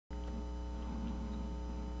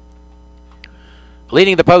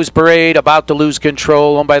Leading the post parade, about to lose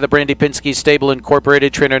control, owned by the Brandy Pinsky Stable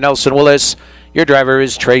Incorporated, trainer Nelson Willis. Your driver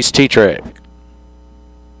is Trace Tetrick.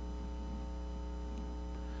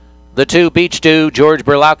 The 2, Beach Dude, George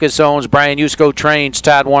Berlaukis owns, Brian Yusko trains,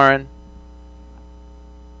 Todd Warren.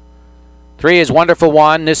 3 is Wonderful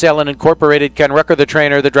One, Nis Ellen Incorporated, Ken Rucker the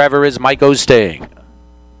trainer. The driver is Mike Osting.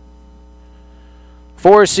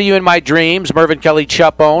 4, See You in My Dreams, Mervyn Kelly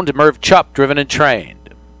Chupp owned, Merv Chupp driven and trained.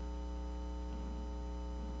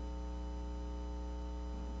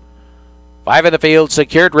 5 in the field,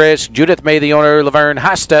 Secured Risk, Judith May the owner, Laverne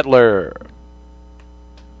Hostetler.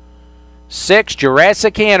 6,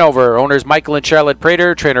 Jurassic Hanover, owners Michael and Charlotte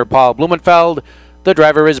Prater, trainer Paul Blumenfeld. The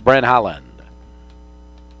driver is Brent Holland.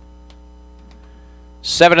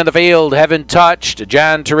 7 in the field, Heaven Touched,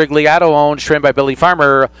 John Terrigliato owns, trained by Billy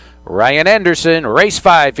Farmer, Ryan Anderson. Race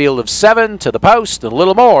 5, field of 7 to the post, and a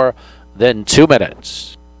little more than 2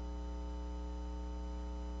 minutes.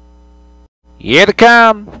 Here to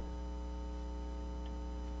come.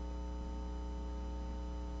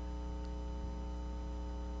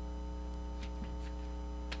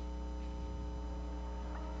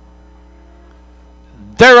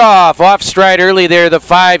 They're off stride early there. The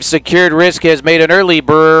 5, Secured Risk, has made an early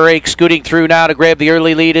break. Scooting through now to grab the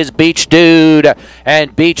early lead is Beach Dude.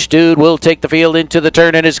 And Beach Dude will take the field into the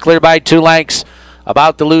turn and is clear by 2 lengths.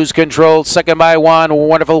 About to lose control, second by 1.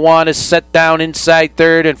 Wonderful One is set down inside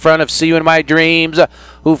third in front of See You in My Dreams,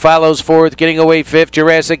 who follows fourth, getting away 5th,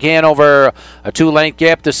 Jurassic Hanover. A 2-length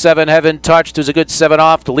gap to 7, Heaven Touched, who's a good 7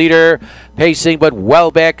 off the leader. Pacing, but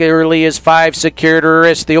well back early is 5, Secured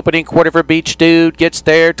Risk. The opening quarter for Beach Dude gets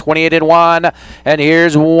there, 28-1. And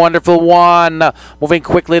here's Wonderful One, moving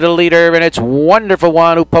quickly to the leader, and it's Wonderful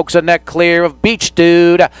One who pokes a neck clear of Beach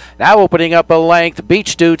Dude. Now opening up a length,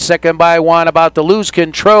 Beach Dude second by 1, about to lose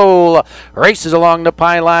control. Races along the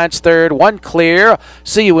pylons, third, 1 clear.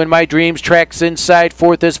 See You in My Dreams tracks inside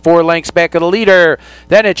fourth. Is 4 lengths back of the leader.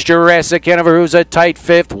 Then it's Jurassic Hanover, who's a tight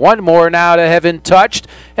 5th. 1 more now to Heaven Touched.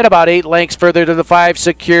 And about 8 lengths further to the 5,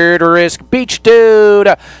 Secured Risk. Beach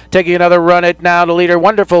Dude taking another run at now to leader.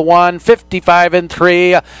 Wonderful One,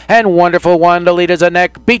 55-3. And Wonderful One to lead as a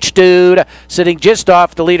neck. Beach Dude sitting just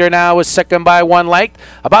off the leader now is second by 1 length.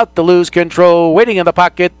 About to lose control. Waiting in the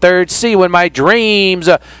pocket, third. See You in My Dreams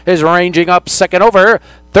is ranging up second over.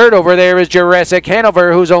 Third over there is Jurassic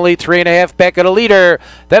Hanover, who's only 3.5 back of the leader.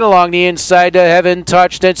 Then along the inside to Heaven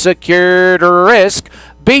Touched and Secured Risk.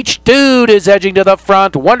 Beach Dude is edging to the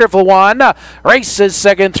front. Wonderful One races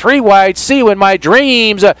second, 3 wide. See You in My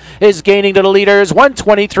Dreams is gaining to the leaders,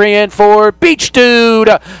 123-4. Beach Dude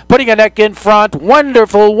putting a neck in front.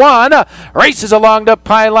 Wonderful One races along the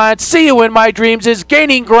pylon. See You in My Dreams is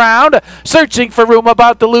gaining ground, searching for room,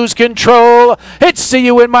 about to lose control. It's See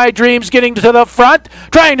You in My Dreams getting to the front,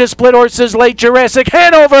 trying to split horses late. Jurassic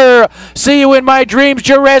Hanover. See You in My Dreams.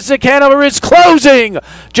 Jurassic Hanover is closing.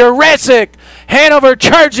 Jurassic Hanover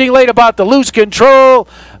charging late, about to lose control.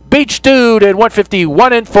 Beach Dude at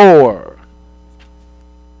 151-4.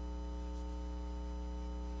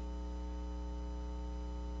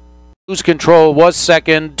 Lose control was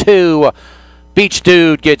second. 2, Beach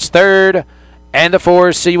Dude gets third. And the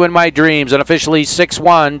 4, See You in My Dreams, unofficially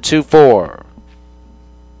 6-1-2-4.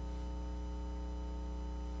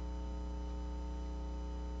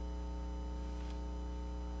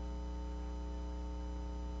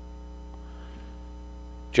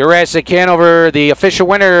 Jurassic Hanover, the official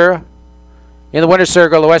winner in the winner's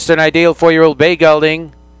circle, the Western Ideal 4-year-old bay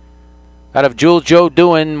gelding out of Jules Joe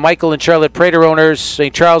Doohan, Michael and Charlotte Prater owners,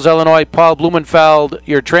 St. Charles, Illinois, Paul Blumenfeld,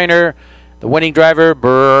 your trainer. The winning driver,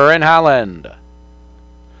 Brent Holland.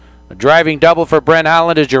 A driving double for Brent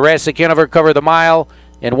Holland as Jurassic Hanover covered the mile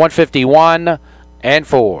in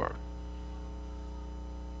 151-4.